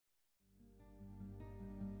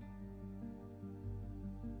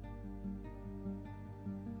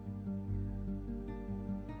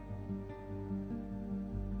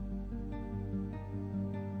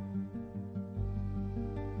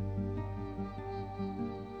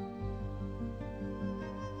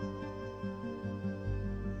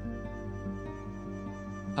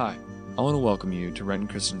Hi, I want to welcome you to Renton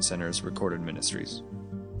Christian Center's recorded ministries.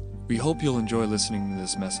 We hope you'll enjoy listening to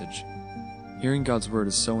this message. Hearing God's Word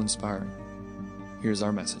is so inspiring. Here's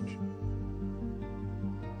our message.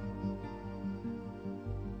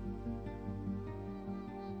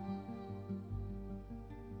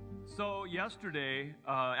 So yesterday,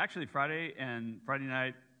 actually Friday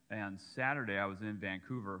night and Saturday, I was in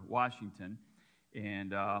Vancouver, Washington,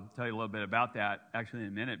 and I'll tell you a little bit about that actually in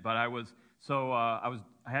a minute. But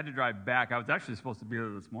I had to drive back. I was actually supposed to be there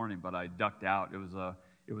this morning, but I ducked out. It was a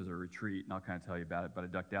retreat, and I'll kind of tell you about it. But I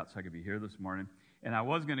ducked out so I could be here this morning. And I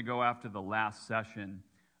was going to go after the last session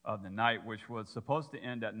of the night, which was supposed to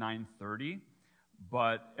end at 9:30,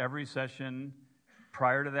 but every session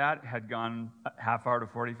prior to that had gone a half hour to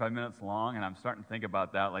 45 minutes long, and I'm starting to think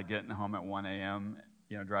about that, like getting home at 1 a.m.,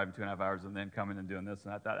 driving 2.5 hours, and then coming and doing this,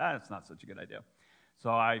 and I thought, that's not such a good idea.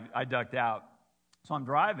 So I ducked out. So I'm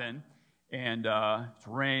driving, and it's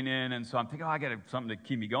raining, and so I'm thinking, I got something to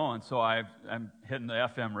keep me going. So I'm hitting the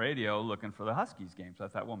FM radio looking for the Huskies game. So I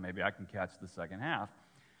thought, well, maybe I can catch the second half.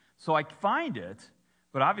 So I find it,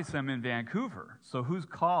 but obviously I'm in Vancouver. So whose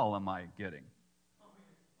call am I getting?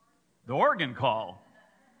 The Oregon call.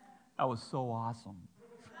 That was so awesome.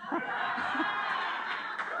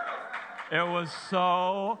 It was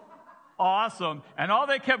so awesome. And all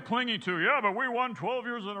they kept clinging to, but we won 12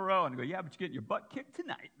 years in a row. And I go, but you're getting your butt kicked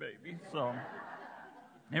tonight, baby. So,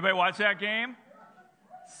 anybody watch that game?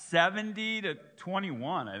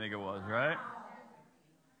 70-21, I think it was, right?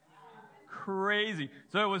 Crazy.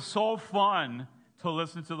 So it was so fun to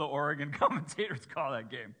listen to the Oregon commentators call that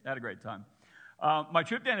game. I had a great time. My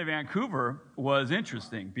trip down to Vancouver was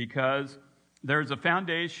interesting because there's a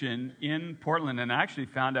foundation in Portland, and I actually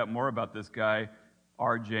found out more about this guy,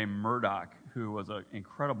 R.J. Murdoch, who was an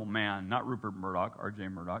incredible man, not Rupert Murdoch, R.J.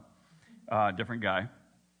 Murdoch, different guy.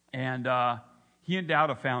 And he endowed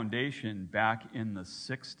a foundation back in the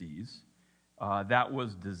 60s that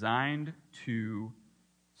was designed to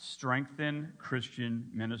strengthen Christian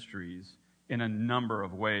ministries in a number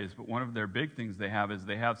of ways, but one of their big things they have is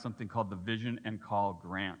they have something called the Vision and Call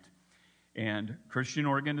Grant. And Christian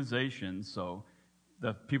organizations, so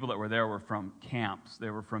the people that were there were from camps, they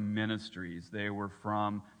were from ministries, they were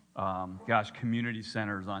from, community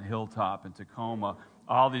centers on Hilltop and Tacoma,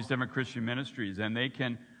 all these different Christian ministries, and they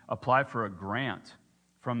can apply for a grant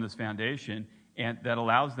from this foundation and that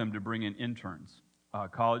allows them to bring in interns,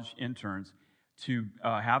 college interns, to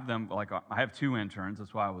have them, I have 2 interns,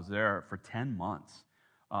 that's why I was there, for 10 months.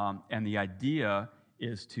 And the idea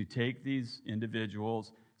is to take these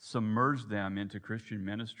individuals, submerge them into Christian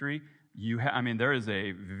ministry. There is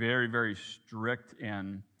a very, very strict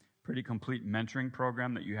and pretty complete mentoring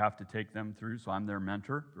program that you have to take them through, so I'm their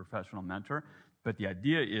mentor, professional mentor. But the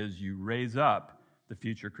idea is you raise up the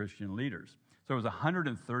future Christian leaders. So there was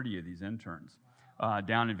 130 of these interns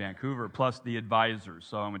down in Vancouver, plus the advisors.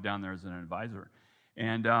 So I went down there as an advisor.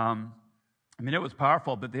 And, it was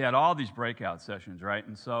powerful, but they had all these breakout sessions, right?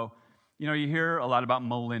 And so, you hear a lot about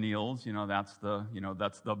millennials. That's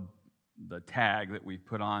the tag that we've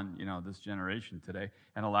put on, this generation today.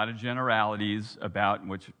 And a lot of generalities about,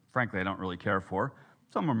 which, frankly, I don't really care for.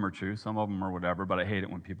 Some of them are true, some of them are whatever, but I hate it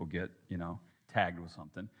when people get, tagged with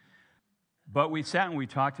something. But we sat and we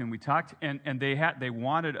talked, and they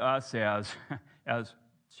wanted us as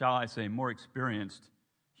shall I say, more experienced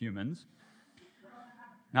humans,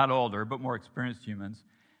 not older, but more experienced humans,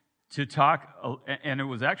 to talk, and it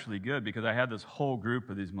was actually good because I had this whole group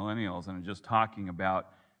of these millennials and just talking about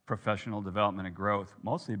professional development and growth,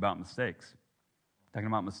 mostly about mistakes, talking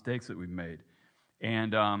about mistakes that we've made.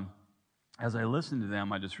 And as I listened to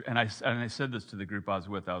them, I said this to the group I was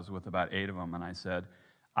with about 8 of them, and I said,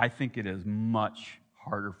 I think it is much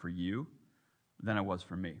harder for you than it was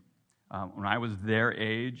for me. When I was their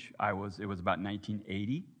age, it was about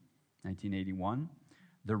 1980, 1981.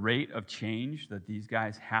 The rate of change that these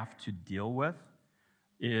guys have to deal with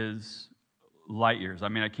is light years. I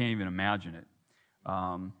can't even imagine it.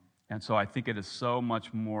 And so I think it is so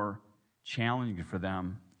much more challenging for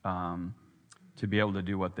them to be able to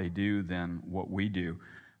do what they do than what we do.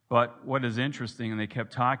 But what is interesting, and they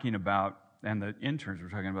kept talking about, and the interns were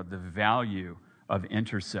talking about the value of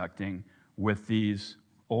intersecting with these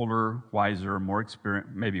older, wiser, more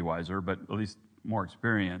experienced, maybe wiser, but at least more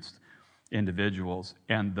experienced individuals.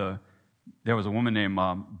 And there was a woman named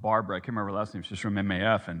Barbara, I can't remember her last name, she's from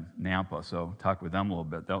MAF in Nampa, so talked with them a little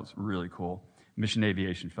bit. That was really cool. Mission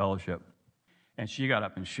Aviation Fellowship. And she got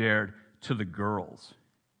up and shared to the girls.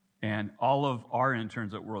 And all of our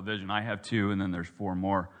interns at World Vision, I have 2, and then there's 4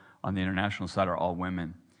 more on the international side, are all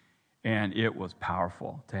women. And it was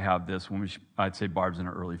powerful to have this woman, I'd say Barb's in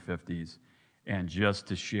her early 50s, and just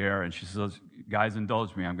to share. And she says, guys,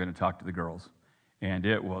 indulge me. I'm going to talk to the girls. And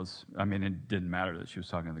it didn't matter that she was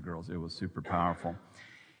talking to the girls. It was super powerful.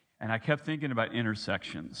 And I kept thinking about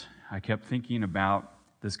intersections. I kept thinking about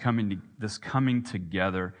this coming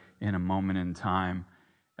together in a moment in time.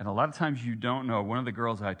 And a lot of times you don't know. One of the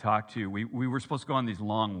girls I talked to, we were supposed to go on these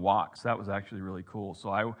long walks. That was actually really cool. So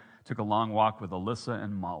I took a long walk with Alyssa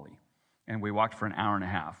and Molly. And we walked for an hour and a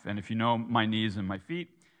half. And if you know my knees and my feet,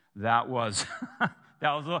 that was,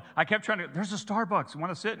 I kept trying to, there's a Starbucks.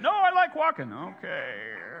 Want to sit? No, I like walking. Okay.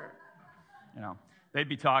 They'd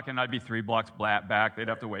be talking. I'd be 3 blocks back. They'd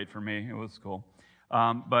have to wait for me. It was cool.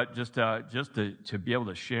 But just to be able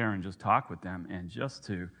to share and just talk with them and just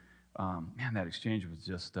to, that exchange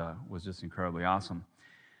was just incredibly awesome.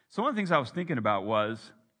 So one of the things I was thinking about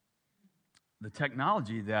was the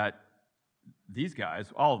technology that these guys,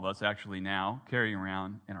 all of us actually now, carrying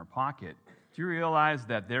around in our pocket. Do you realize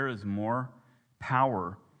that there is more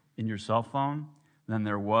power in your cell phone than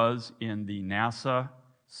there was in the NASA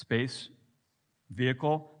space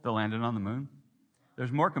vehicle that landed on the moon?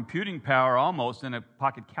 There's more computing power almost in a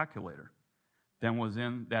pocket calculator than was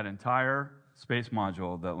in that entire space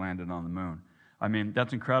module that landed on the moon. I mean,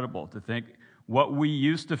 that's incredible to think. What we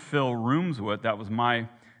used to fill rooms with, that was my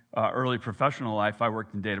early professional life. I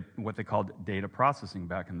worked in what they called data processing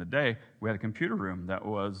back in the day. We had a computer room that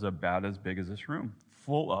was about as big as this room,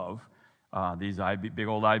 full of these big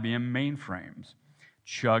old IBM mainframes,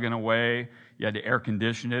 chugging away. You had to air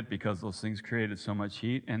condition it because those things created so much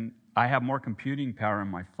heat. And I have more computing power in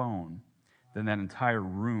my phone than that entire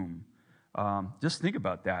room. Just think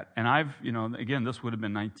about that. And again, this would have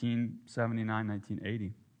been 1979,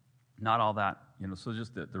 1980. Not all that, so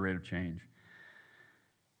just the rate of change.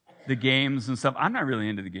 The games and stuff, I'm not really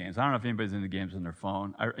into the games. I don't know if anybody's into games on their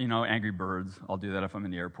phone. Angry Birds, I'll do that if I'm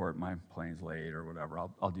in the airport, my plane's late or whatever.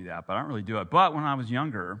 I'll do that, but I don't really do it. But when I was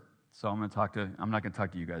younger, so I'm not going to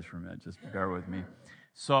talk to you guys for a minute, just bear with me.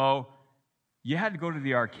 So you had to go to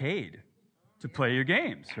the arcade to play your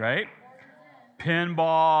games, right?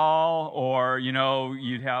 Pinball, or,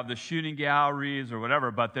 you'd have the shooting galleries or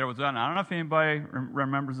whatever, but there was one. I don't know if anybody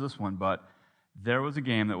remembers this one, but there was a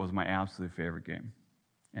game that was my absolute favorite game.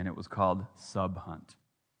 And it was called Sub Hunt.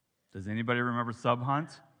 Does anybody remember Sub Hunt?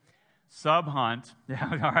 Sub Hunt,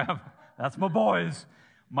 yeah, that's my boys.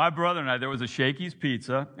 My brother and I, there was a Shakey's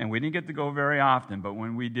Pizza, and we didn't get to go very often, but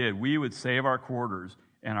when we did, we would save our quarters,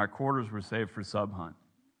 and our quarters were saved for Sub Hunt.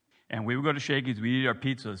 And we would go to Shakey's, we'd eat our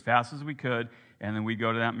pizza as fast as we could, and then we'd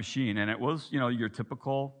go to that machine. And it was, your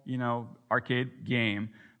typical, arcade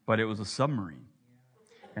game, but it was a submarine.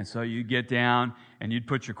 And so you'd get down and you'd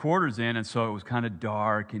put your quarters in, and so it was kind of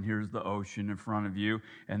dark, and here's the ocean in front of you,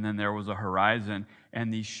 and then there was a horizon,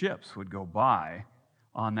 and these ships would go by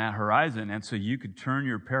on that horizon, and so you could turn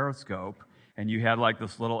your periscope, and you had like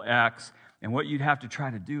this little X, and what you'd have to try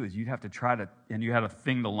to do is you had a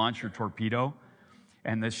thing to launch your torpedo,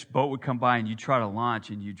 and this boat would come by, and you'd try to launch,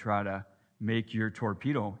 and you'd try to make your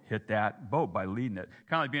torpedo hit that boat by leading it.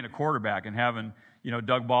 Kind of like being a quarterback and having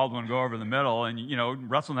Doug Baldwin go over the middle, and,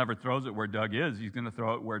 Russell never throws it where Doug is. He's going to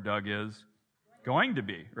throw it where Doug is going to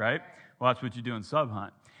be, right? Well, that's what you do in Sub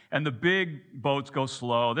Hunt. And the big boats go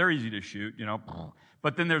slow. They're easy to shoot,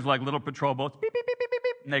 But then there's like little patrol boats, beep, beep, beep, beep, beep,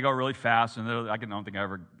 beep, and they go really fast, and I don't think I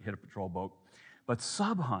ever hit a patrol boat. But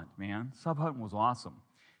Sub Hunt, man, Sub Hunt was awesome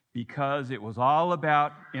because it was all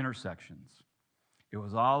about intersections. It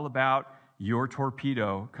was all about your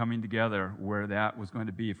torpedo coming together where that was going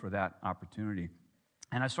to be for that opportunity.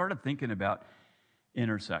 And I started thinking about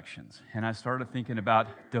intersections, and I started thinking about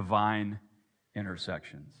divine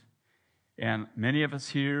intersections. And many of us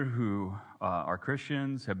here who are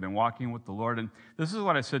Christians have been walking with the Lord, and this is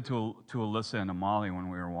what I said to Alyssa and to Molly when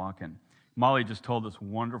we were walking. Molly just told this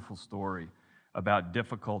wonderful story about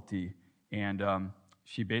difficulty, and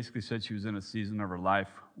she basically said she was in a season of her life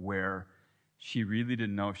where she really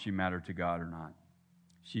didn't know if she mattered to God or not.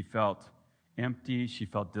 She felt empty, she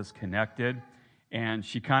felt disconnected, and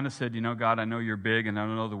she kind of said, God, I know you're big, and I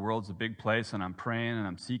know the world's a big place, and I'm praying, and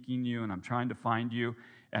I'm seeking you, and I'm trying to find you,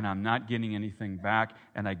 and I'm not getting anything back,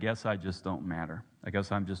 and I guess I just don't matter. I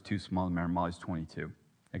guess I'm just too small to matter. Molly's 22.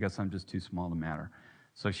 I guess I'm just too small to matter.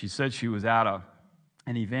 So she said she was at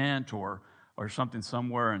an event or something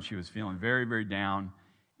somewhere, and she was feeling very, very down,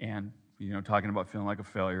 and talking about feeling like a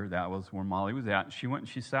failure. That was where Molly was at. She went and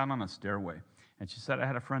she sat on a stairway, and she said, I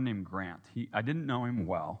had a friend named Grant. I didn't know him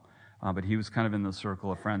well, but he was kind of in the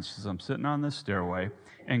circle of friends. She says, I'm sitting on this stairway,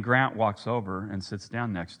 and Grant walks over and sits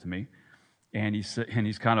down next to me, and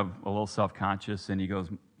he's kind of a little self-conscious, and he goes,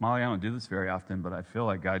 Molly, I don't do this very often, but I feel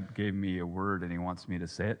like God gave me a word, and he wants me to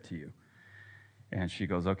say it to you. And she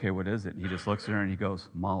goes, okay, what is it? And he just looks at her and he goes,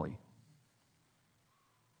 Molly.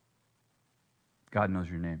 God knows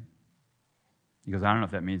your name. He goes, I don't know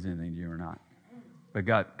if that means anything to you or not, but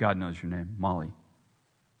God knows your name, Molly.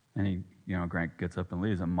 And he, Grant gets up and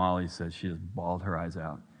leaves, and Molly says she just bawled her eyes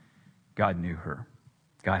out. God knew her.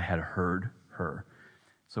 God had heard her.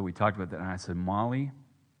 So we talked about that, and I said, Molly,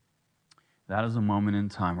 that is a moment in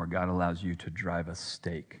time where God allows you to drive a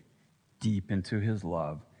stake deep into his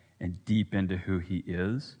love and deep into who he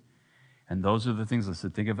is. And those are the things, I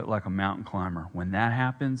said, think of it like a mountain climber. When that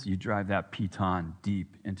happens, you drive that piton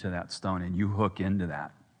deep into that stone and you hook into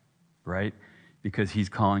that, right? Because he's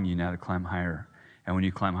calling you now to climb higher. And when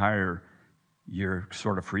you climb higher, you're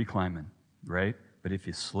sort of free climbing, right? But if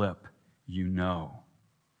you slip, you know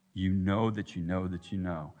that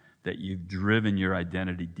you've driven your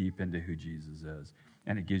identity deep into who Jesus is.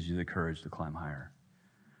 And it gives you the courage to climb higher.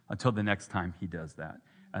 Until the next time he does that.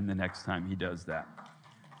 And the next time he does that.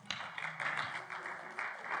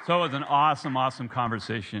 So it was an awesome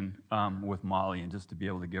conversation with Molly, and just to be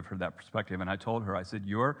able to give her that perspective. And I told her, I said,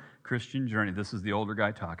 your Christian journey, this is the older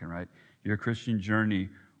guy talking, right? Your Christian journey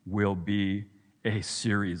will be a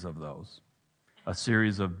series of those. A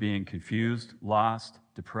series of being confused, lost,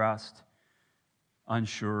 depressed,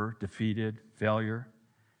 unsure, defeated, failure.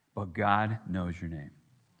 But God knows your name.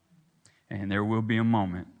 And there will be a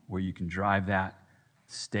moment where you can drive that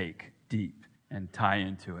stake deep and tie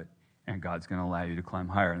into it. And God's going to allow you to climb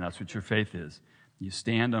higher. And that's what your faith is. You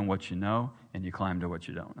stand on what you know, and you climb to what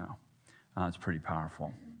you don't know. It's pretty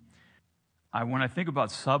powerful. When I think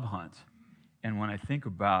about Sub-Hunt, and when I think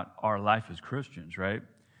about our life as Christians, right?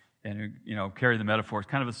 And, carry the metaphor. It's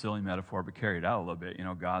kind of a silly metaphor, but carry it out a little bit.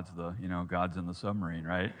 God's in the submarine,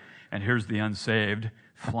 right? And here's the unsaved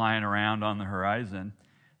flying around on the horizon.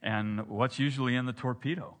 And what's usually in the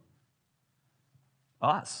torpedo?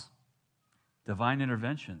 Us. Divine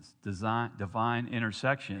interventions, divine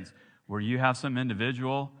intersections, where you have some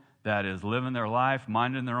individual that is living their life,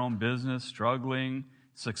 minding their own business, struggling,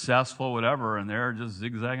 successful, whatever, and they're just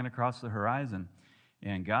zigzagging across the horizon.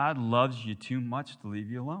 And God loves you too much to leave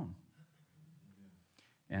you alone.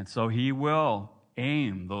 And so he will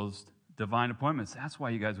aim those divine appointments. That's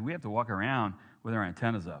why, you guys, we have to walk around with our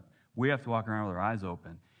antennas up. We have to walk around with our eyes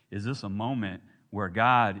open. Is this a moment where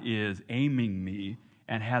God is aiming me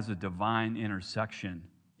and has a divine intersection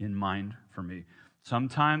in mind for me?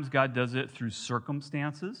 Sometimes God does it through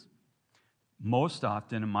circumstances. Most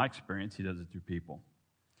often, in my experience, he does it through people.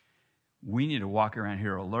 We need to walk around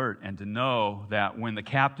here alert and to know that when the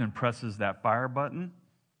captain presses that fire button,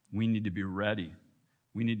 we need to be ready.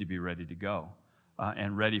 We need to be ready to go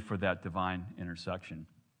and ready for that divine intersection.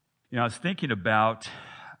 I was thinking about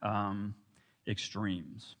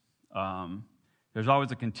extremes. There's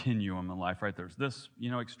always a continuum in life, right? There's this,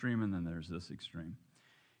 extreme, and then there's this extreme.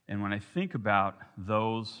 And when I think about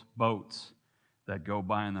those boats that go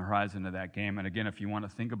by on the horizon of that game, and again, if you want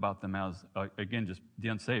to think about them as, again, just the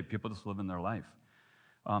unsaved, people just living their life,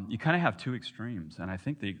 you kind of have two extremes. And I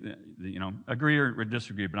think agree or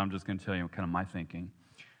disagree, but I'm just going to tell you kind of my thinking.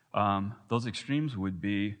 Those extremes would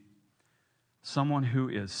be someone who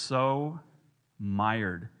is so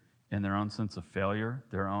mired in their own sense of failure,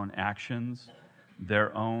 their own actions,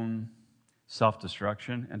 their own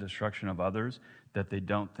self-destruction and destruction of others, that they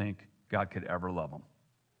don't think God could ever love them.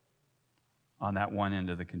 On that one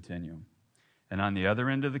end of the continuum. And on the other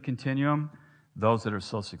end of the continuum, those that are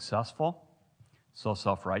so successful, so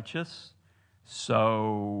self-righteous,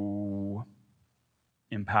 so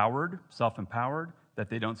empowered, self-empowered, that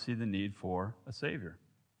they don't see the need for a Savior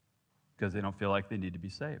because they don't feel like they need to be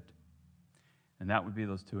saved. And that would be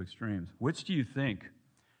those two extremes. Which do you think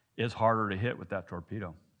is harder to hit with that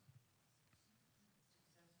torpedo?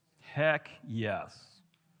 Heck yes.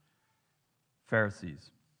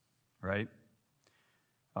 Pharisees, right?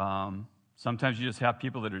 Sometimes you just have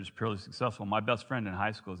people that are just purely successful. My best friend in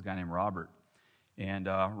high school is a guy named Robert. And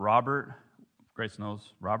Robert, Grace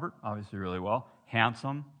knows Robert, obviously really well.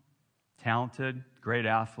 Handsome, talented, great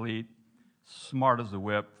athlete, smart as a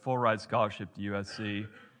whip, full ride scholarship to USC,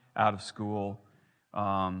 out of school.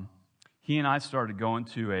 He and I started going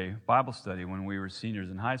to a Bible study when we were seniors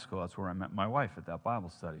in high school. That's where I met my wife, at that Bible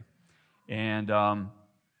study. And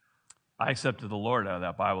I accepted the Lord out of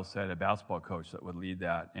that Bible study. I had a basketball coach that would lead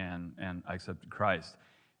that, and I accepted Christ.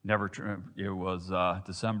 It was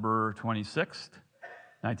December 26th,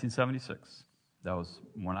 1976. That was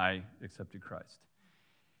when I accepted Christ.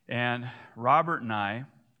 And Robert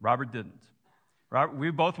didn't.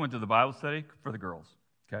 We both went to the Bible study for the girls,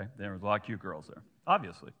 okay? There was a lot of cute girls there,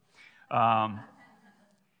 obviously. And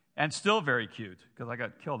still very cute, because I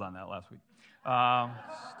got killed on that last week.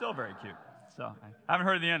 Still very cute. So I haven't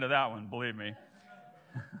heard the end of that one, believe me.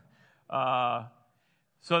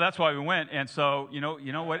 So that's why we went. And so, you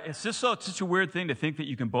know what? It's just such a weird thing to think that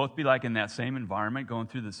you can both be like in that same environment, going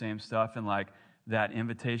through the same stuff, and like that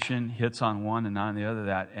invitation hits on one and not on the other.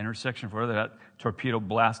 That intersection for that torpedo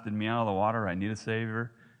blasted me out of the water. I need a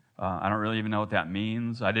Savior. I don't really even know what that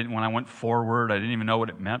means. When I went forward, I didn't even know what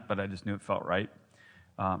it meant, but I just knew it felt right.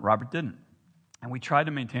 Robert didn't. And we tried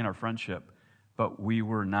to maintain our friendship, but we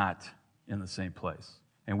were not in the same place.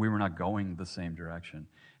 And we were not going the same direction.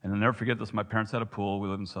 And I'll never forget this. My parents had a pool. We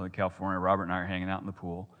live in Southern California. Robert and I are hanging out in the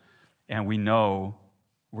pool. And we know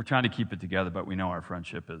we're trying to keep it together, but we know our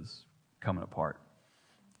friendship is coming apart.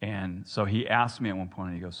 And so he asked me at one point,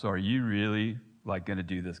 and he goes, so are you really like going to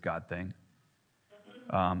do this God thing?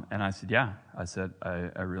 And I said, yeah. I said,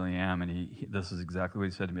 I really am. And this is exactly what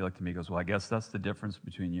he said to me. He looked at me, he goes, well, I guess that's the difference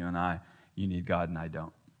between you and I. You need God and I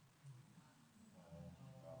don't.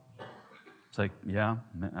 It's like, yeah,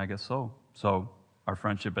 I guess so. So our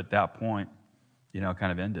friendship at that point,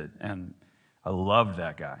 kind of ended. And I loved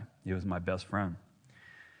that guy. He was my best friend.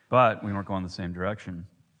 But we weren't going the same direction.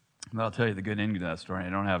 But I'll tell you the good ending to that story. I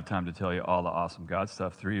don't have time to tell you all the awesome God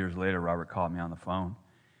stuff. 3 years later, Robert called me on the phone.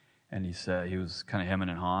 And he said, he was kind of hemming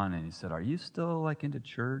and hawing, and he said, are you still like into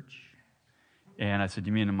church? And I said,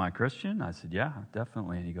 you mean am I Christian? I said, yeah,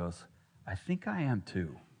 definitely. And he goes, I think I am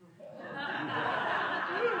too.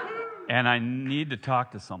 And I need to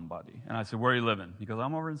talk to somebody. And I said, where are you living? He goes,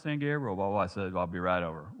 I'm over in San Gabriel, blah, blah. I said, I'll be right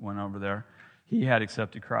over. Went over there. He had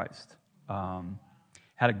accepted Christ.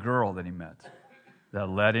 Had a girl that he met that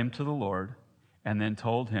led him to the Lord, and then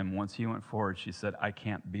told him once he went forward, she said, I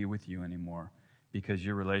can't be with you anymore because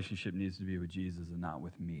your relationship needs to be with Jesus and not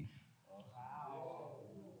with me.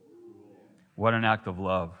 What an act of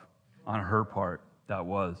love on her part that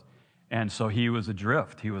was. And so he was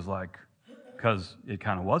adrift. He was like, because it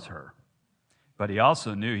kind of was her. But he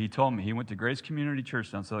also knew, he told me, he went to Grace Community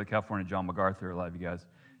Church down in Southern California, John MacArthur, a lot of you guys,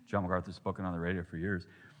 John MacArthur's spoken on the radio for years.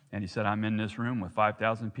 And he said, I'm in this room with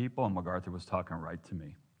 5,000 people, and MacArthur was talking right to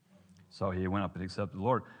me. So he went up and accepted the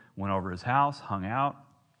Lord, went over his house, hung out.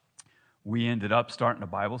 We ended up starting a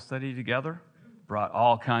Bible study together, brought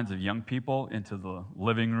all kinds of young people into the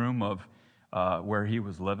living room of where he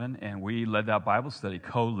was living, and we led that Bible study,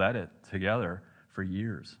 co-led it together for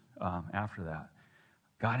years after that.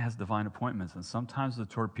 God has divine appointments, and sometimes the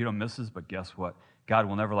torpedo misses, but guess what? God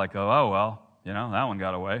will never go, oh, well, that one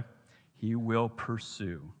got away. He will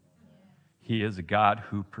pursue. He is a God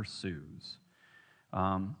who pursues.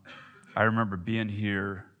 I remember being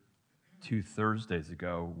here 2 Thursdays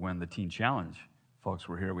ago when the Teen Challenge folks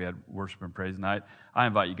were here. We had worship and praise night. I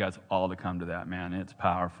invite you guys all to come to that, man. It's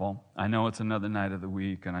powerful. I know it's another night of the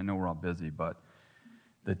week, and I know we're all busy, but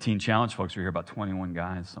the Teen Challenge folks were here, about 21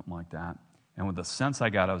 guys, something like that. And with the sense I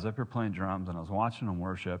got, I was up here playing drums, and I was watching them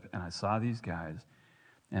worship, and I saw these guys,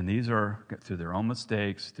 and these are, through their own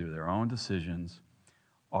mistakes, through their own decisions,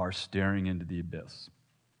 are staring into the abyss,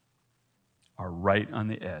 are right on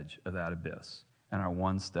the edge of that abyss, and are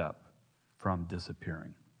one step from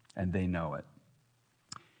disappearing. And they know it.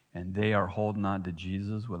 And they are holding on to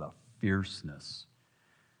Jesus with a fierceness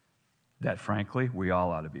that, frankly, we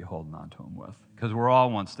all ought to be holding on to him with, because we're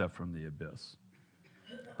all one step from the abyss.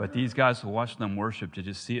 But these guys, to watch them worship, to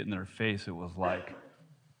just see it in their face, it was like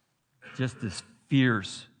just this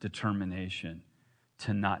fierce determination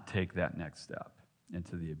to not take that next step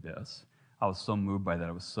into the abyss. I was so moved by that.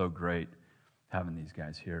 It was so great having these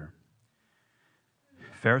guys here.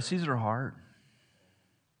 Pharisees are hard.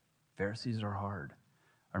 Pharisees are hard.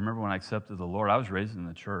 I remember when I accepted the Lord, I was raised in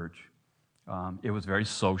the church. It was very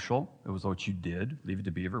social. It was what you did. Leave It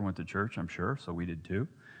to Beaver went to church, I'm sure, so we did too.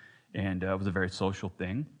 And it was a very social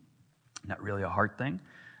thing, not really a heart thing.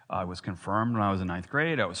 I was confirmed when I was in 9th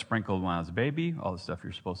grade. I was sprinkled when I was a baby, all the stuff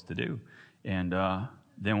you're supposed to do. And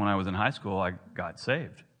then when I was in high school, I got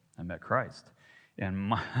saved. I met Christ. And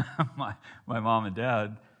my mom and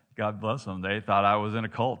dad, God bless them, they thought I was in a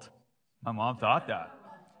cult. My mom thought that.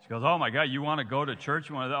 She goes, oh, my God, you want to go to church?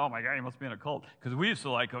 Oh, my God, you must be in a cult. Because we used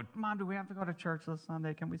to go, Mom, do we have to go to church this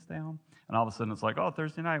Sunday? Can we stay home? And all of a sudden, it's oh,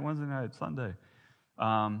 Thursday night, Wednesday night, Sunday.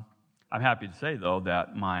 I'm happy to say, though,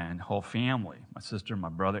 that my whole family, my sister, my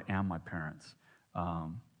brother, and my parents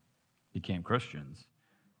became Christians.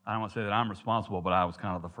 I don't want to say that I'm responsible, but I was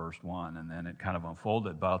kind of the first one, and then it kind of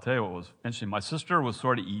unfolded. But I'll tell you what was interesting. My sister was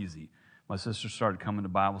sort of easy. My sister started coming to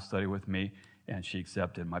Bible study with me, and she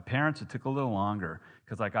accepted. My parents, it took a little longer,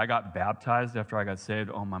 because I got baptized after I got saved.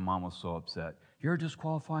 Oh, my mom was so upset. You're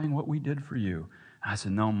disqualifying what we did for you. And I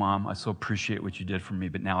said, no, Mom, I so appreciate what you did for me,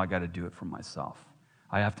 but now I got to do it for myself.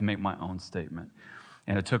 I have to make my own statement.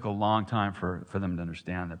 And it took a long time for them to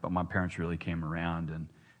understand that, but my parents really came around and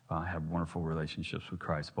had wonderful relationships with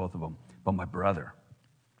Christ, both of them. But my brother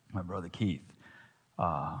Keith,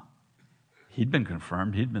 he'd been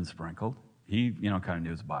confirmed, he'd been sprinkled. He, kind of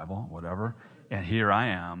knew his Bible, whatever. And here I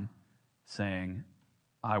am saying,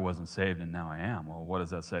 I wasn't saved and now I am. Well, what does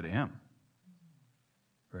that say to him?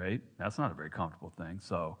 Right? That's not a very comfortable thing.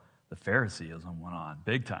 So the Phariseeism went on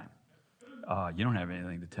big time. You don't have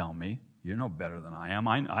anything to tell me. You're no better than I am.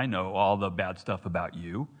 I know all the bad stuff about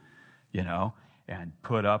you, and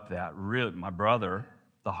put up that really, my brother,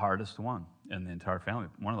 the hardest one in the entire family,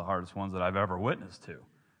 one of the hardest ones that I've ever witnessed to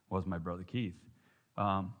was my brother Keith.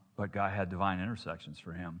 But God had divine intersections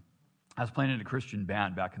for him. I was playing in a Christian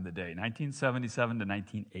band back in the day, 1977 to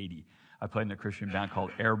 1980. I played in a Christian band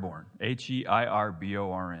called Airborne,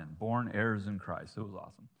 Heirborn, Born Heirs in Christ. It was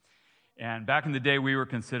awesome. And back in the day, we were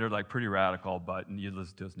considered like pretty radical, but you'd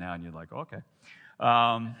listen to us now and you're like, okay.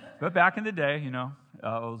 But back in the day, it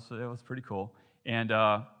was pretty cool. And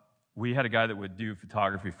we had a guy that would do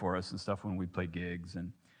photography for us and stuff when we played gigs.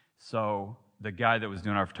 And so the guy that was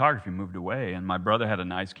doing our photography moved away, and my brother had a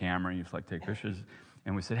nice camera, and he used to take pictures.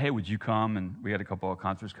 And we said, hey, would you come? And we had a couple of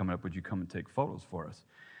concerts coming up. Would you come and take photos for us?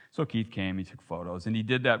 So Keith came, he took photos, and he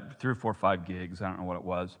did that 3 or 4 or 5 gigs. I don't know what it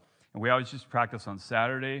was. And we always just practiced on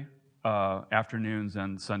Saturday afternoons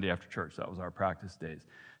and Sunday after church. That was our practice days.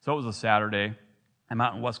 So it was a Saturday. I'm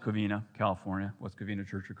out in West Covina, California, West Covina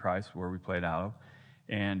Church of Christ, where we played out of.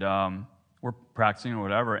 And we're practicing or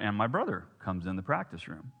whatever, and my brother comes in the practice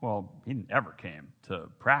room. Well, he never came to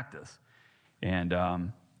practice. And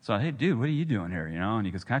so, hey, dude, what are you doing here? And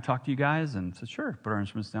he goes, can I talk to you guys? And I said, sure, put our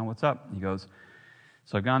instruments down. What's up? And he goes,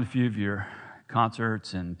 so I've gone to a few of your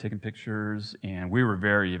concerts and taken pictures, and we were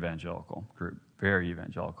very evangelical group, very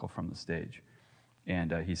evangelical from the stage.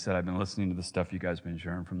 And he said, I've been listening to the stuff you guys have been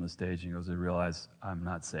sharing from the stage. And he goes, I realize I'm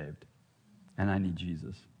not saved, and I need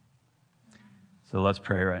Jesus. So let's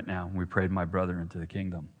pray right now. We prayed my brother into the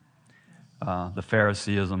kingdom. The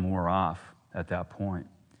Phariseeism wore off at that point,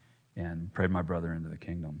 and prayed my brother into the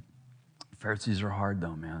kingdom. Pharisees are hard,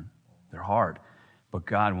 though, man. They're hard. But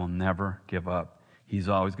God will never give up. He's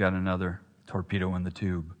always got another torpedo in the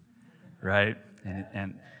tube, right?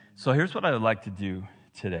 And so here's what I would like to do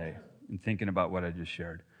today in thinking about what I just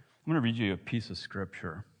shared. I'm going to read you a piece of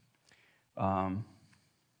scripture that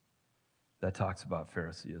talks about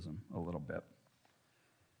Phariseeism a little bit.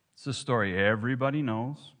 It's a story everybody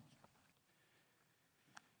knows.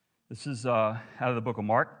 This is out of the book of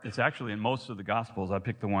Mark. It's actually in most of the Gospels. I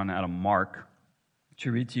picked the one out of Mark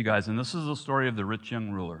to read to you guys. And this is the story of the rich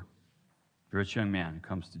young ruler, the rich young man who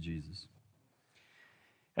comes to Jesus.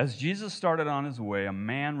 As Jesus started on his way, a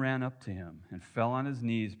man ran up to him and fell on his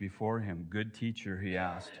knees before him. Good teacher, he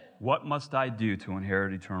asked, what must I do to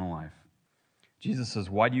inherit eternal life? Jesus says,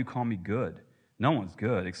 why do you call me good? No one's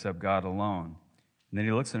good except God alone. And then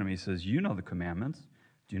he looks at him and he says, you know the commandments.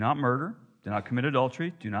 Do not murder. Do not commit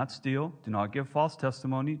adultery. Do not steal. Do not give false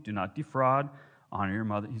testimony. Do not defraud. Honor your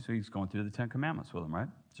mother. He's going through the 10 Commandments with him, right?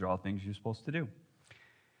 These are all things you're supposed to do.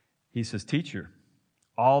 He says, teacher,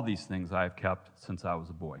 all these things I have kept since I was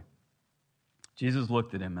a boy. Jesus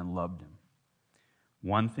looked at him and loved him.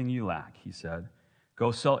 One thing you lack, he said.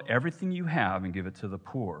 Go sell everything you have and give it to the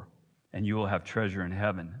poor, and you will have treasure in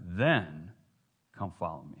heaven. Then come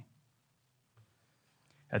follow me.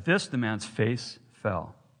 At this, the man's face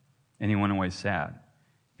fell, and he went away sad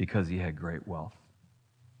because he had great wealth.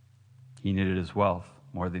 He needed his wealth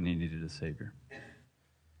more than he needed a Savior.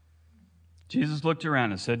 Jesus looked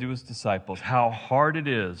around and said to his disciples, how hard it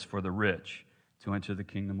is for the rich to enter the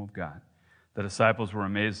kingdom of God. The disciples were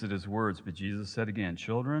amazed at his words, but Jesus said again,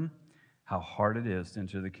 children, how hard it is to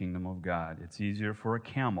enter the kingdom of God. It's easier for a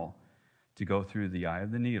camel to go through the eye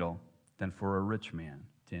of the needle than for a rich man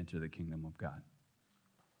to enter the kingdom of God.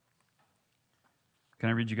 Can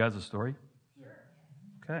I read you guys a story?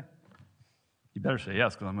 Sure. Okay. You better say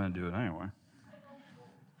yes, because I'm going to do it anyway.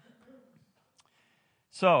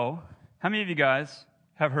 So, how many of you guys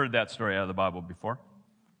have heard that story out of the Bible before?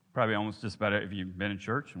 Probably almost just about it if you've been in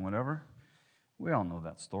church and whatever. We all know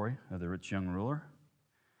that story of the rich young ruler.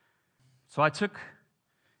 So I took,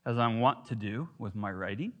 as I want to do with my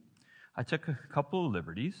writing, I took a couple of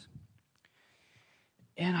liberties,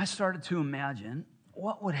 and I started to imagine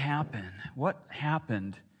what would happen? What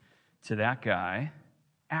happened to that guy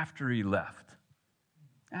after he left?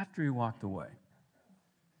 After he walked away?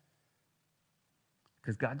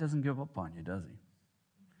 Because God doesn't give up on you, does he?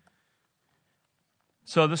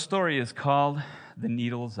 So this story is called The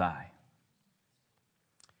Needle's Eye.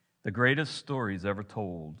 The greatest stories ever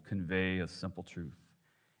told convey a simple truth.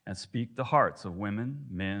 and speak the hearts of women,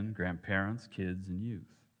 men, grandparents, kids, and youth.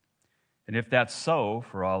 And if that's so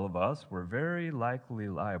for all of us, we're very likely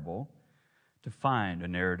liable to find a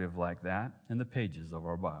narrative like that in the pages of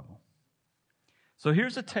our Bible. So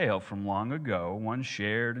here's a tale from long ago, one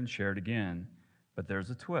shared and shared again, but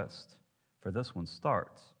there's a twist, for this one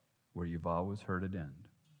starts where you've always heard it end.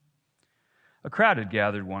 A crowd had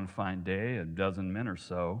gathered one fine day, a dozen men or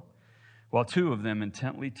so, while two of them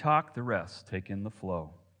intently talked, the rest take in the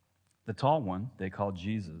flow. The tall one they call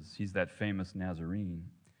Jesus. He's that famous Nazarene.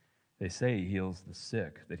 They say he heals the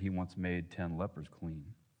sick, that he once made 10 lepers clean.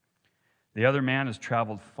 The other man has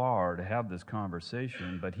traveled far to have this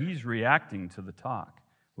conversation, but he's reacting to the talk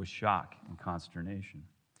with shock and consternation.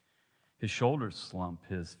 His shoulders slump,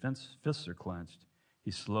 his fists are clenched.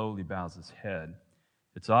 He slowly bows his head.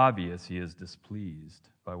 It's obvious he is displeased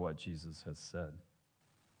by what Jesus has said.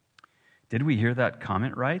 Did we hear that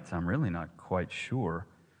comment right? I'm really not quite sure.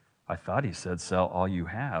 I thought he said, sell all you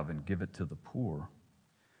have and give it to the poor.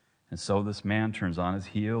 And so this man turns on his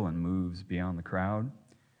heel and moves beyond the crowd.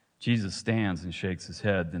 Jesus stands and shakes his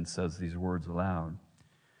head, then says these words aloud.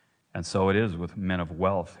 And so it is with men of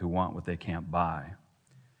wealth who want what they can't buy.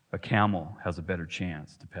 A camel has a better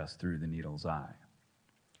chance to pass through the needle's eye.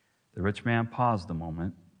 The rich man paused a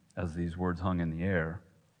moment as these words hung in the air.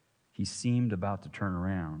 He seemed about to turn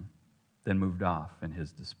around, then moved off in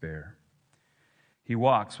his despair. He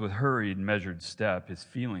walks with hurried, measured step, his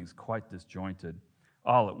feelings quite disjointed.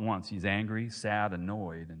 All at once, he's angry, sad,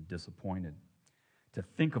 annoyed, and disappointed. To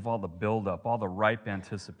think of all the buildup, all the ripe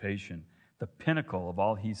anticipation, the pinnacle of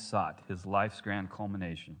all he's sought, his life's grand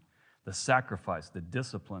culmination, the sacrifice, the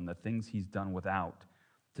discipline, the things he's done without,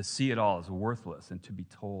 to see it all as worthless and to be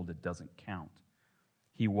told it doesn't count.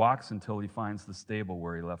 He walks until he finds the stable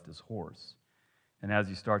where he left his horse. And as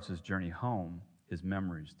he starts his journey home, his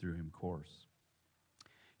memories threw him course.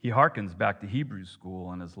 He hearkens back to Hebrew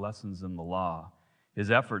school and his lessons in the law, his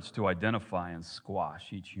efforts to identify and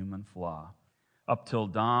squash each human flaw. Up till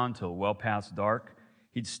dawn, till well past dark,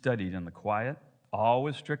 he'd studied in the quiet,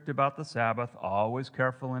 always strict about the Sabbath, always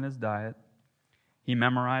careful in his diet. He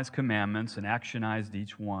memorized commandments and actionized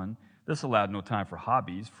each one. This allowed no time for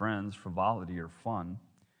hobbies, friends, frivolity, or fun.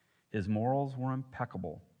 His morals were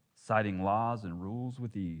impeccable, citing laws and rules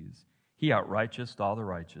with ease. He outrighteoused all the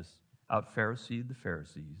righteous, out-Pharisaied the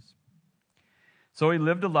Pharisees. So he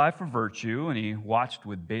lived a life of virtue, and he watched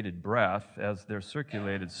with bated breath as there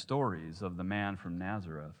circulated stories of the man from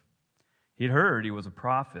Nazareth. He'd heard he was a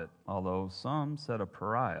prophet, although some said a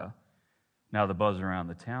pariah. Now the buzz around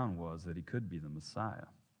the town was that he could be the Messiah.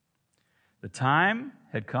 The time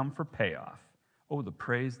had come for payoff. Oh, the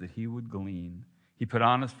praise that he would glean. He put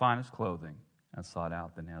on his finest clothing and sought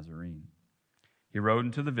out the Nazarene. He rode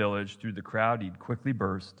into the village. Through the crowd he'd quickly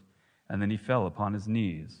burst, and then he fell upon his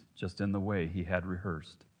knees, just in the way he had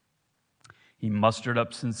rehearsed. He mustered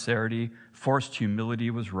up sincerity. Forced humility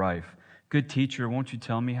was rife. Good teacher, won't you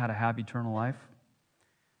tell me how to have eternal life?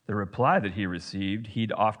 The reply that he received,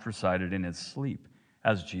 he'd oft recited in his sleep,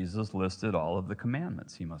 as Jesus listed all of the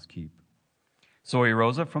commandments he must keep. So he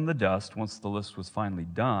rose up from the dust once the list was finally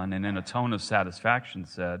done, and in a tone of satisfaction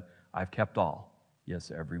said, I've kept all,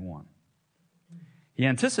 yes, every one. He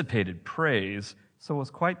anticipated praise, so was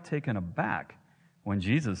quite taken aback when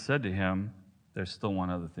Jesus said to him, there's still one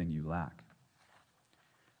other thing you lack.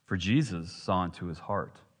 For Jesus saw into his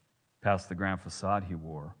heart, past the grand facade he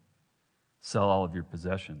wore, sell all of your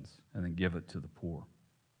possessions and then give it to the poor.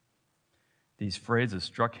 These phrases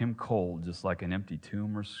struck him cold, just like an empty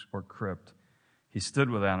tomb or crypt. He stood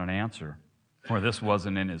without an answer, for this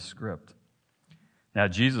wasn't in his script. Now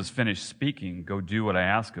Jesus finished speaking, go do what I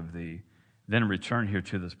ask of thee, then return here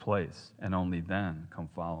to this place, and only then come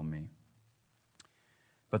follow me.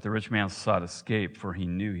 But the rich man sought escape, for he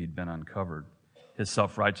knew he'd been uncovered, his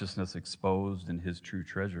self-righteousness exposed, and his true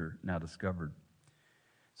treasure now discovered.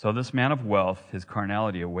 So this man of wealth, his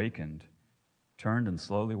carnality awakened, turned and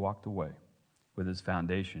slowly walked away, with his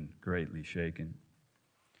foundation greatly shaken.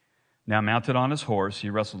 Now mounted on his horse, he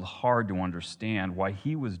wrestled hard to understand why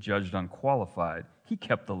he was judged unqualified. He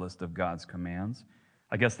kept the list of God's commands.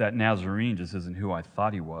 I guess that Nazarene just isn't who I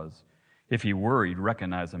thought he was. If he were, he'd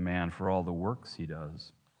recognize a man for all the works he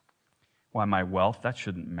does. Why, my wealth, that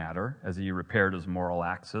shouldn't matter, as he repaired his moral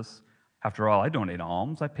axis. After all, I donate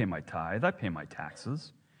alms, I pay my tithe, I pay my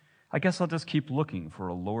taxes. I guess I'll just keep looking for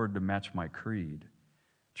a Lord to match my creed.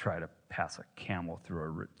 Try to pass a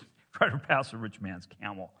rich man's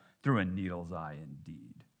camel through a needle's eye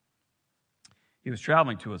indeed. He was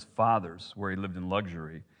traveling to his father's, where he lived in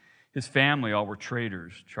luxury. His family all were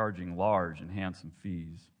traders, charging large and handsome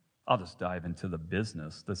fees. I'll just dive into the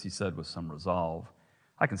business, this he said with some resolve.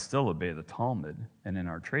 I can still obey the Talmud and in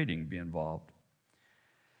our trading be involved.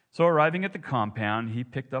 So arriving at the compound, he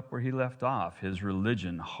picked up where he left off, his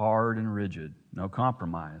religion hard and rigid, no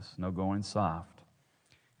compromise, no going soft.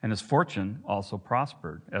 And his fortune also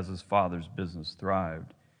prospered as his father's business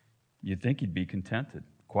thrived. You'd think he'd be contented,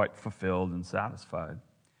 quite fulfilled and satisfied.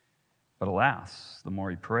 But alas, the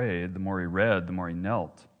more he prayed, the more he read, the more he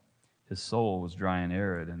knelt, his soul was dry and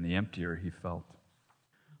arid, and the emptier he felt.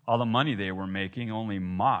 All the money they were making only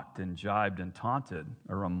mocked and jibed and taunted,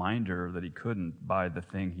 a reminder that he couldn't buy the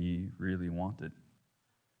thing he really wanted.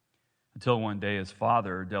 Until one day his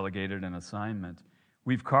father delegated an assignment.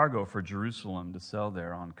 We've cargo for Jerusalem to sell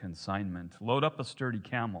there on consignment. Load up a sturdy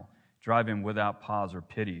camel, drive him without pause or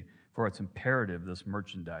pity, for it's imperative this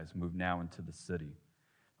merchandise move now into the city.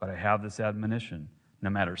 But I have this admonition, no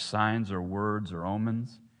matter signs or words or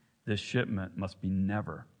omens, this shipment must be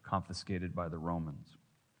never confiscated by the Romans.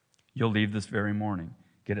 You'll leave this very morning.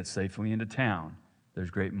 Get it safely into town. There's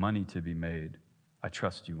great money to be made. I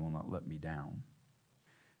trust you will not let me down.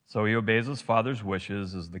 So he obeys his father's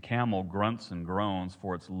wishes as the camel grunts and groans,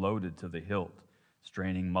 for it's loaded to the hilt,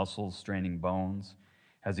 straining muscles, straining bones.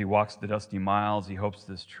 As he walks the dusty miles, he hopes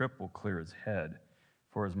this trip will clear his head,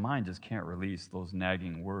 for his mind just can't release those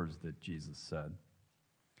nagging words that Jesus said.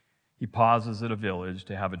 He pauses at a village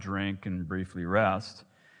to have a drink and briefly rest.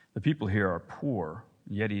 The people here are poor,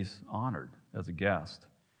 yet he's honored as a guest.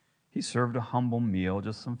 He served a humble meal,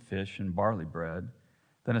 just some fish and barley bread.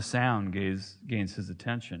 Then a sound gains his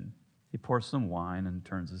attention. He pours some wine and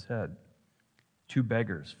turns his head. 2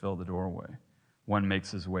 beggars fill the doorway. One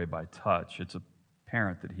makes his way by touch. It's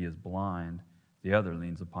apparent that he is blind. The other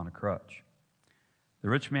leans upon a crutch. The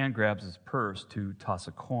rich man grabs his purse to toss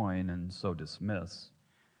a coin and so dismiss.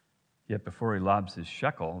 Yet before he lobs his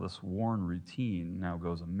shekel, this worn routine now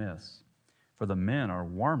goes amiss. For the men are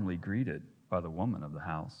warmly greeted by the woman of the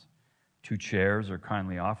house. 2 chairs are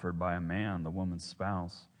kindly offered by a man, the woman's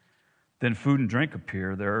spouse. Then food and drink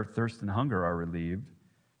appear. Their thirst and hunger are relieved.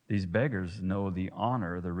 These beggars know the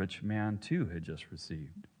honor the rich man too had just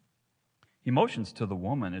received. He motions to the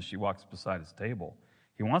woman as she walks beside his table.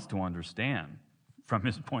 He wants to understand. From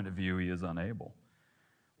his point of view, he is unable.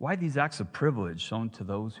 Why these acts of privilege shown to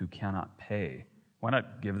those who cannot pay? Why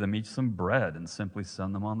not give them each some bread and simply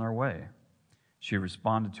send them on their way? She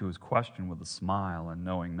responded to his question with a smile and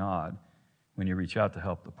knowing nod. When you reach out to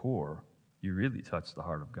help the poor, you really touch the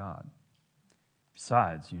heart of God.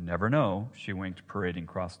 Besides, you never know, she winked, parading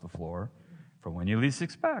across the floor, for when you least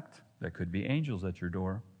expect, there could be angels at your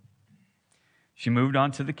door. She moved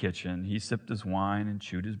on to the kitchen. He sipped his wine and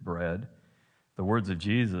chewed his bread, the words of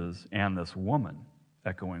Jesus and this woman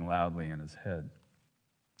echoing loudly in his head.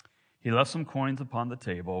 He left some coins upon the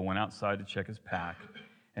table, went outside to check his pack,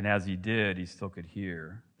 and as he did, he still could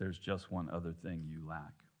hear, there's just one other thing you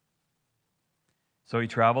lack. So he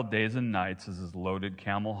traveled days and nights as his loaded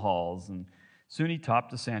camel hauls, and soon he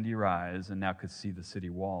topped a sandy rise and now could see the city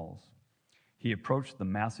walls. He approached the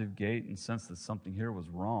massive gate and sensed that something here was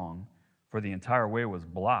wrong, for the entire way was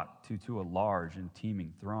blocked to a large and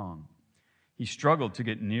teeming throng. He struggled to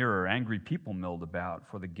get nearer. Angry people milled about,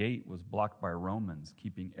 for the gate was blocked by Romans,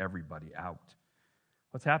 keeping everybody out.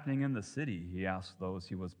 What's happening in the city? He asked those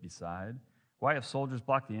he was beside. Why have soldiers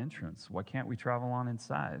blocked the entrance? Why can't we travel on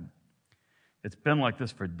inside? It's been like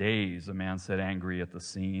this for days, a man said, angry at the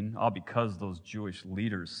scene, all because those Jewish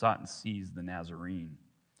leaders sought and seized the Nazarene.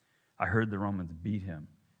 I heard the Romans beat him,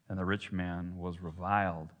 and the rich man was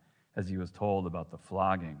reviled as he was told about the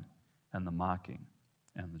flogging and the mocking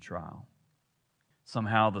and the trial.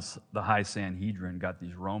 Somehow the high Sanhedrin got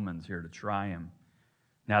these Romans here to try him.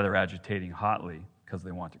 Now they're agitating hotly because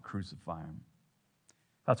they want to crucify him.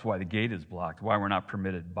 That's why the gate is blocked, why we're not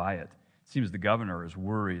permitted by it. It seems the governor is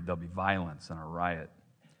worried there'll be violence and a riot.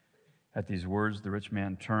 At these words, the rich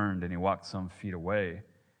man turned and he walked some feet away.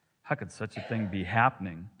 How could such a thing be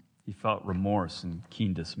happening? He felt remorse and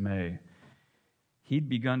keen dismay. He'd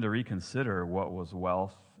begun to reconsider what was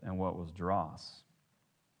wealth and what was dross.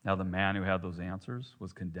 Now the man who had those answers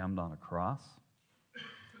was condemned on a cross.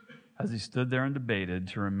 As he stood there and debated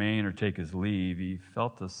to remain or take his leave, he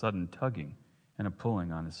felt a sudden tugging and a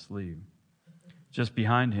pulling on his sleeve. Just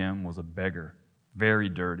behind him was a beggar, very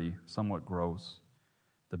dirty, somewhat gross.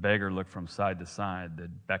 The beggar looked from side to side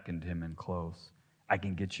that beckoned him in close. I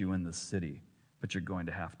can get you in the city, but you're going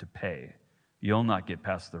to have to pay. You'll not get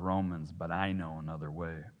past the Romans, but I know another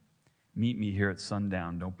way. Meet me here at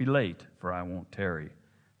sundown. Don't be late, for I won't tarry.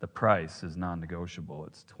 The price is non-negotiable.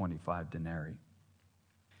 It's 25 denarii.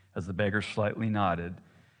 As the beggar slightly nodded,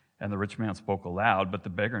 and the rich man spoke aloud, but the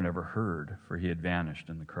beggar never heard, for he had vanished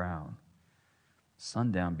in the crowd.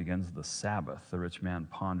 Sundown begins the Sabbath, the rich man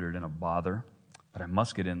pondered in a bother. But I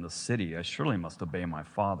must get in the city. I surely must obey my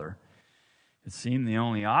father. It seemed the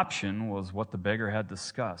only option was what the beggar had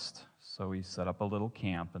discussed. So he set up a little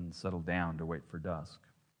camp and settled down to wait for dusk.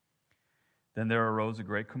 Then there arose a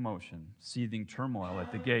great commotion, seething turmoil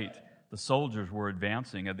at the gate. The soldiers were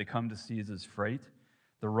advancing. Had they come to seize his freight?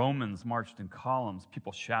 The Romans marched in columns.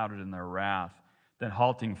 People shouted in their wrath. Then,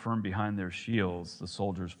 halting firm behind their shields, the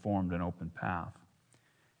soldiers formed an open path.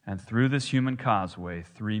 And through this human causeway,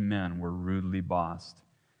 3 men were rudely bossed,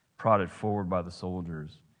 prodded forward by the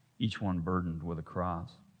soldiers, each one burdened with a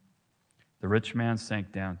cross. The rich man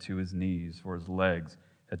sank down to his knees, for his legs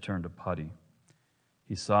had turned to putty.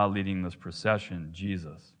 He saw leading this procession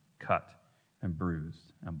Jesus, cut and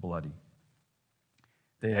bruised and bloody.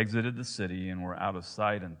 They exited the city and were out of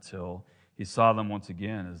sight until he saw them once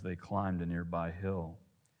again as they climbed a nearby hill.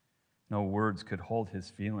 No words could hold his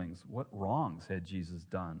feelings. What wrongs had Jesus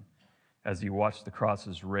done as he watched the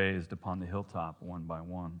crosses raised upon the hilltop one by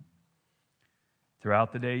one?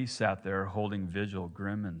 Throughout the day he sat there holding vigil,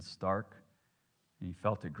 grim and stark, and he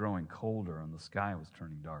felt it growing colder and the sky was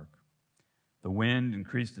turning dark. The wind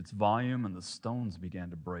increased its volume and the stones began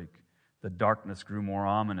to break. The darkness grew more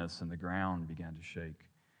ominous and the ground began to shake.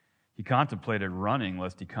 He contemplated running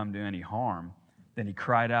lest he come to any harm. Then he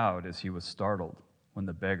cried out as he was startled when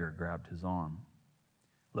the beggar grabbed his arm.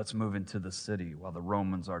 Let's move into the city while the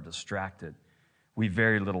Romans are distracted. We've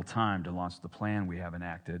very little time to launch the plan we have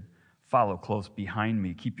enacted. Follow close behind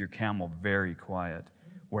me. Keep your camel very quiet.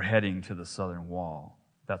 We're heading to the southern wall.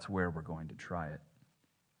 That's where we're going to try it.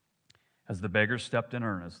 As the beggar stepped in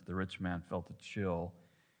earnest, the rich man felt a chill,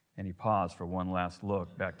 and he paused for one last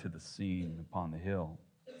look back to the scene upon the hill.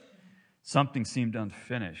 Something seemed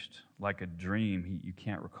unfinished, like a dream you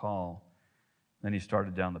can't recall. Then he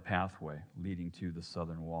started down the pathway leading to the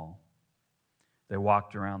southern wall. They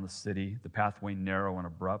walked around the city, the pathway narrow and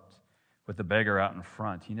abrupt, with the beggar out in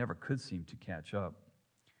front. He never could seem to catch up.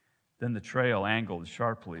 Then the trail angled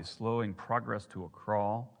sharply, slowing progress to a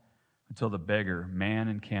crawl, until the beggar, man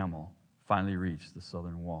and camel, finally reached the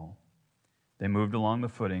southern wall. They moved along the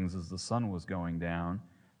footings as the sun was going down.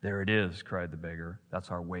 There it is, cried the beggar. That's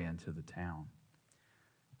our way into the town.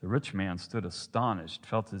 The rich man stood astonished,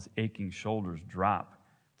 felt his aching shoulders drop,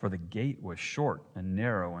 for the gate was short and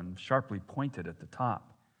narrow and sharply pointed at the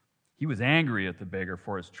top. He was angry at the beggar,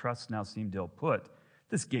 for his trust now seemed ill put.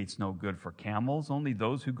 This gate's no good for camels, only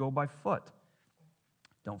those who go by foot.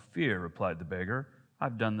 Don't fear, replied the beggar.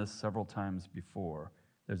 I've done this several times before.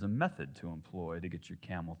 There's a method to employ to get your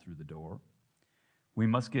camel through the door. We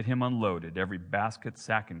must get him unloaded, every basket,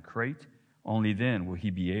 sack, and crate. Only then will he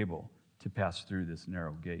be able to pass through this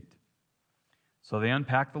narrow gate. So they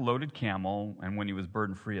unpacked the loaded camel, and when he was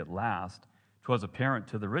burden-free at last, 'twas apparent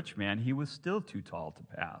to the rich man he was still too tall to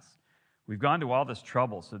pass. We've gone to all this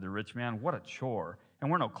trouble, said the rich man. What a chore.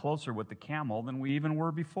 And we're no closer with the camel than we even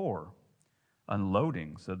were before.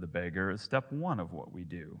 Unloading, said the beggar, is step 1 of what we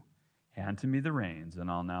do. Hand to me the reins,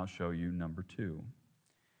 and I'll now show you number 2.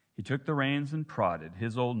 He took the reins and prodded.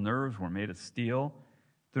 His old nerves were made of steel.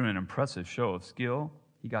 Through an impressive show of skill,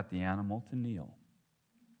 he got the animal to kneel.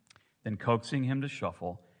 Then, coaxing him to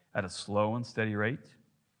shuffle at a slow and steady rate,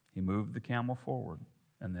 he moved the camel forward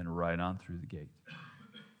and then right on through the gate.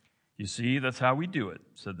 You see, that's how we do it,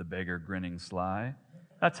 said the beggar, grinning sly.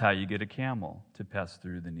 That's how you get a camel to pass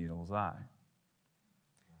through the needle's eye.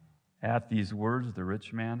 At these words, the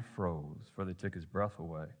rich man froze, for they took his breath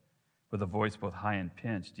away. With a voice both high and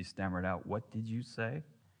pinched, he stammered out, What did you say?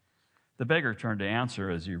 The beggar turned to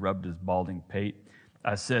answer as he rubbed his balding pate.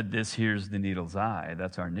 I said, this here's the needle's eye.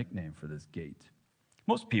 That's our nickname for this gate.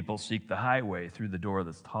 Most people seek the highway through the door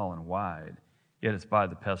that's tall and wide, yet it's by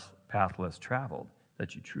the path less traveled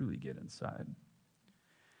that you truly get inside.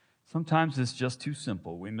 Sometimes it's just too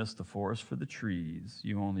simple. We miss the forest for the trees.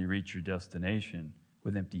 You only reach your destination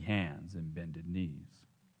with empty hands and bended knees.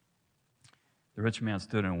 The rich man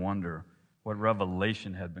stood in wonder what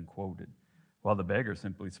revelation had been quoted, while the beggar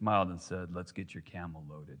simply smiled and said, Let's get your camel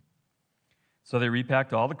loaded. So they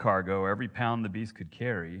repacked all the cargo, every pound the beast could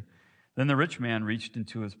carry. Then the rich man reached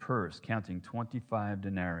into his purse, counting 25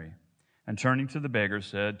 denarii, and turning to the beggar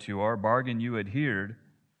said, To our bargain you adhered,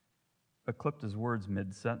 but clipped his words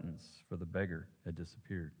mid-sentence, for the beggar had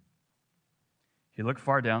disappeared. He looked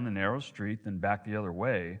far down the narrow street, then back the other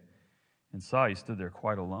way, and saw he stood there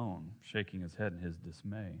quite alone, shaking his head in his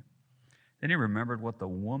dismay. Then he remembered what the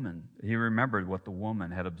woman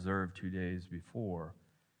had observed 2 days before.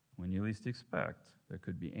 When you least expect, there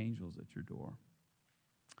could be angels at your door.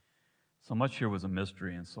 So much here was a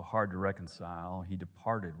mystery and so hard to reconcile. He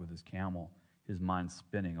departed with his camel, his mind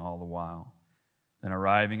spinning all the while. Then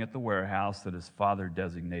arriving at the warehouse that his father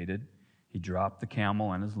designated, he dropped the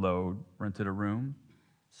camel and his load, rented a room,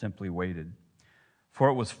 simply waited. For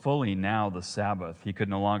it was fully now the Sabbath. He could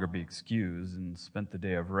no longer be excused and spent the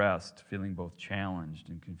day of rest feeling both challenged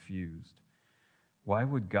and confused. Why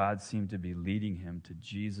would God seem to be leading him to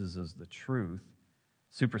Jesus as the truth,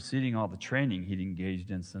 superseding all the training he'd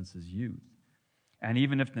engaged in since his youth? And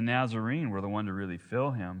even if the Nazarene were the one to really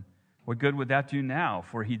fill him, what good would that do now,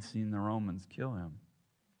 for he'd seen the Romans kill him?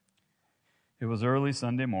 It was early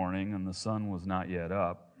Sunday morning, and the sun was not yet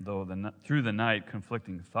up, though through the night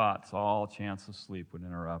conflicting thoughts all chance of sleep would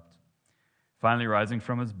interrupt. Finally rising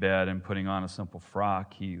from his bed and putting on a simple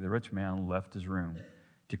frock, the rich man left his room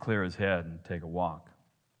to clear his head and take a walk.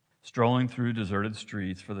 Strolling through deserted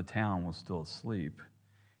streets, for the town was still asleep,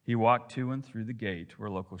 he walked to and through the gate where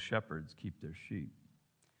local shepherds keep their sheep.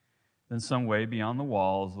 Then some way beyond the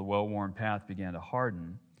walls, the well-worn path began to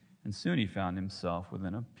harden, and soon he found himself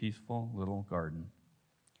within a peaceful little garden.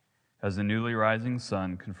 As the newly rising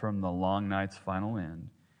sun confirmed the long night's final end,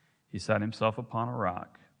 he sat himself upon a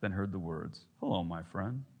rock, then heard the words, "Hello, my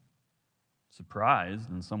friend." Surprised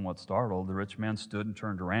and somewhat startled, the rich man stood and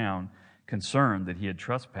turned around, concerned that he had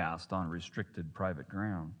trespassed on restricted private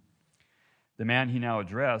ground. The man he now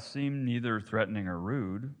addressed seemed neither threatening or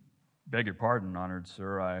rude. "Beg your pardon, honored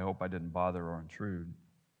sir. I hope I didn't bother or intrude."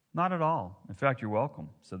 "Not at all. In fact, you're welcome,"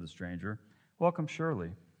 said the stranger. "Welcome,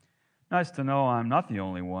 surely. Nice to know I'm not the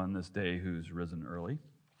only one this day who's risen early."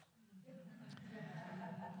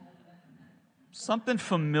 Something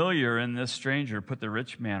familiar in this stranger put the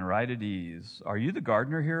rich man right at ease. "Are you the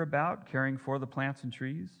gardener hereabout, caring for the plants and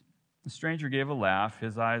trees?" The stranger gave a laugh.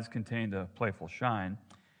 His eyes contained a playful shine.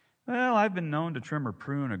 "Well, I've been known to trim or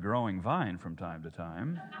prune a growing vine from time to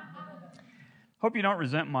time." "Hope you don't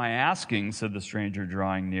resent my asking," said the stranger,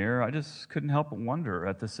 drawing near. "I just couldn't help but wonder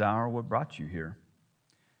at this hour what brought you here."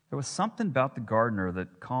 There was something about the gardener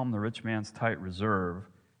that calmed the rich man's tight reserve,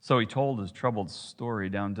 so he told his troubled story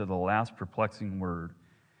down to the last perplexing word.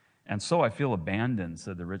 "And so I feel abandoned,"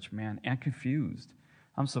 said the rich man, "and confused.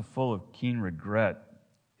 I'm so full of keen regret.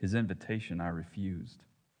 His invitation I refused.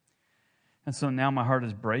 And so now my heart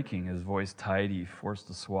is breaking," his voice tight he forced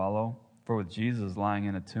to swallow. "For with Jesus lying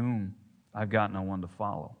in a tomb, I've got no one to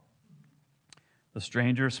follow." The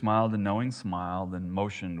stranger smiled a knowing smile, then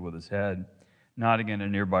motioned with his head. Nodding at a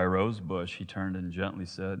nearby rose bush, he turned and gently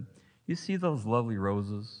said, "You see those lovely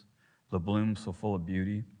roses, the blooms so full of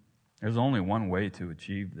beauty? There's only one way to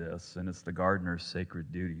achieve this, and it's the gardener's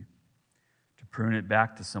sacred duty. To prune it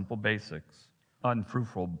back to simple basics,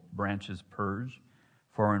 unfruitful branches purge,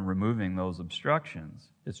 for in removing those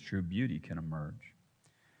obstructions, its true beauty can emerge.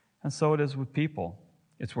 And so it is with people.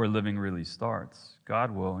 It's where living really starts.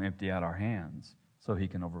 God will empty out our hands so he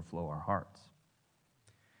can overflow our hearts."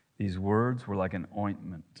 These words were like an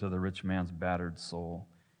ointment to the rich man's battered soul.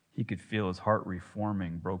 He could feel his heart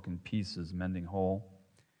reforming, broken pieces mending whole.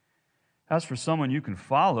 "As for someone you can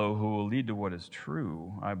follow who will lead to what is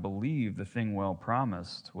true, I believe the thing well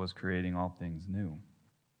promised was creating all things new.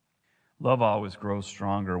 Love always grows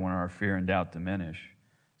stronger when our fear and doubt diminish.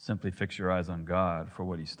 Simply fix your eyes on God, for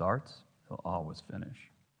what he starts, he'll always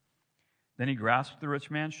finish." Then he grasped the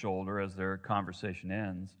rich man's shoulder as their conversation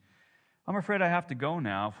ends. "I'm afraid I have to go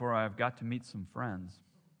now, for I've got to meet some friends."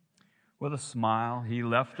 With a smile, he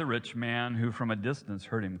left the rich man, who from a distance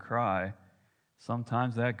heard him cry,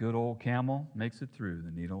 "Sometimes that good old camel makes it through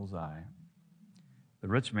the needle's eye." The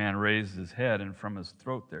rich man raised his head, and from his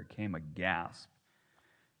throat there came a gasp.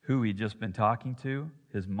 Who he'd just been talking to,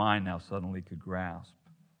 his mind now suddenly could grasp.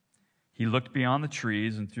 He looked beyond the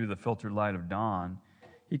trees, and through the filtered light of dawn,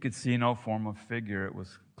 he could see no form of figure. It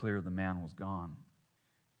was clear the man was gone.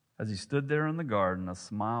 As he stood there in the garden, a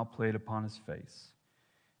smile played upon his face.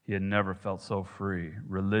 He had never felt so free,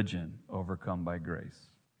 religion overcome by grace.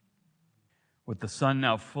 With the sun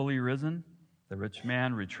now fully risen, the rich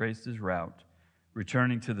man retraced his route,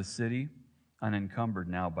 returning to the city, unencumbered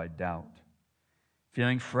now by doubt.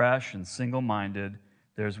 Feeling fresh and single-minded,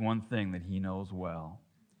 there's one thing that he knows well.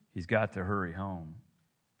 He's got to hurry home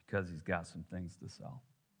because he's got some things to sell.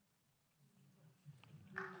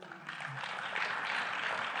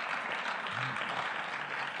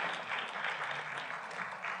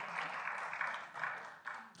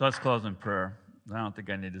 So let's close in prayer. I don't think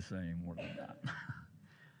I need to say any more than that.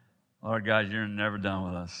 Lord God, you're never done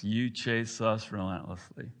with us. You chase us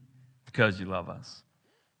relentlessly because you love us.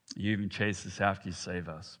 You even chase us after you save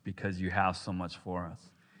us because you have so much for us.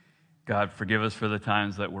 God, forgive us for the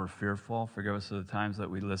times that we're fearful. Forgive us for the times that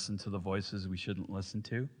we listen to the voices we shouldn't listen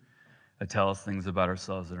to that tell us things about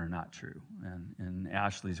ourselves that are not true. And in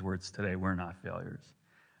Ashley's words today, we're not failures.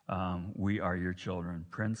 we are your children,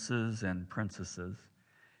 princes and princesses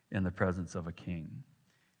in the presence of a king.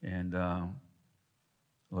 And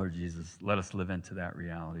Lord Jesus, let us live into that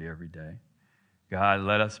reality every day. God,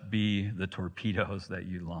 let us be the torpedoes that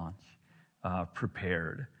you launch,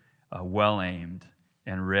 prepared, well-aimed,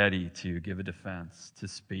 and ready to give a defense, to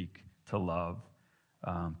speak, to love,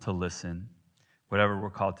 to listen. Whatever we're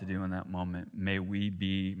called to do in that moment, may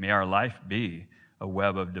our life be a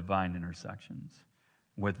web of divine intersections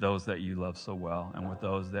with those that you love so well and with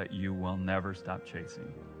those that you will never stop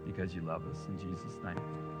chasing because you love us. In Jesus' name.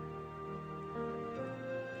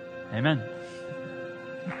 Amen.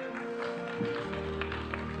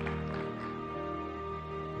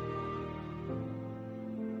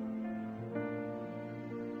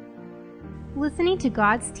 Listening to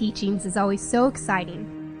God's teachings is always so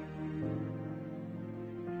exciting.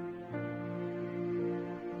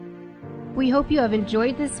 We hope you have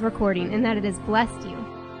enjoyed this recording and that it has blessed you.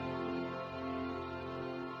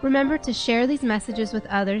 Remember to share these messages with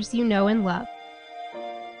others you know and love.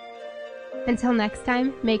 Until next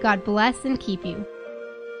time, may God bless and keep you.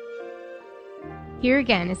 Here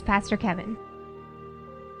again is Pastor Kevin.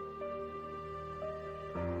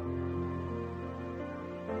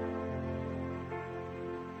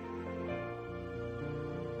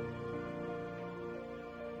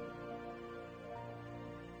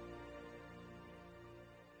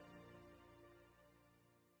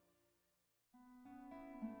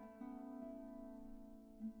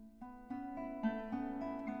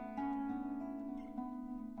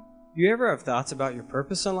 Do you ever have thoughts about your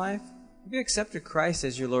purpose in life? Have you accepted Christ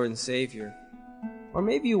as your Lord and Savior? Or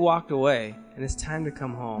maybe you walked away and it's time to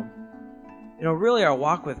come home. You know, really our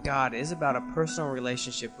walk with God is about a personal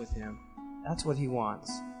relationship with Him. That's what He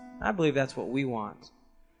wants. I believe that's what we want.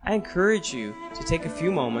 I encourage you to take a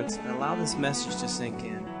few moments and allow this message to sink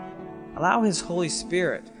in. Allow His Holy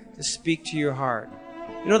Spirit to speak to your heart.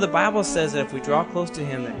 You know, the Bible says that if we draw close to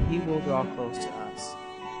Him, that He will draw close to us.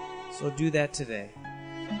 So do that today.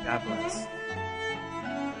 God bless.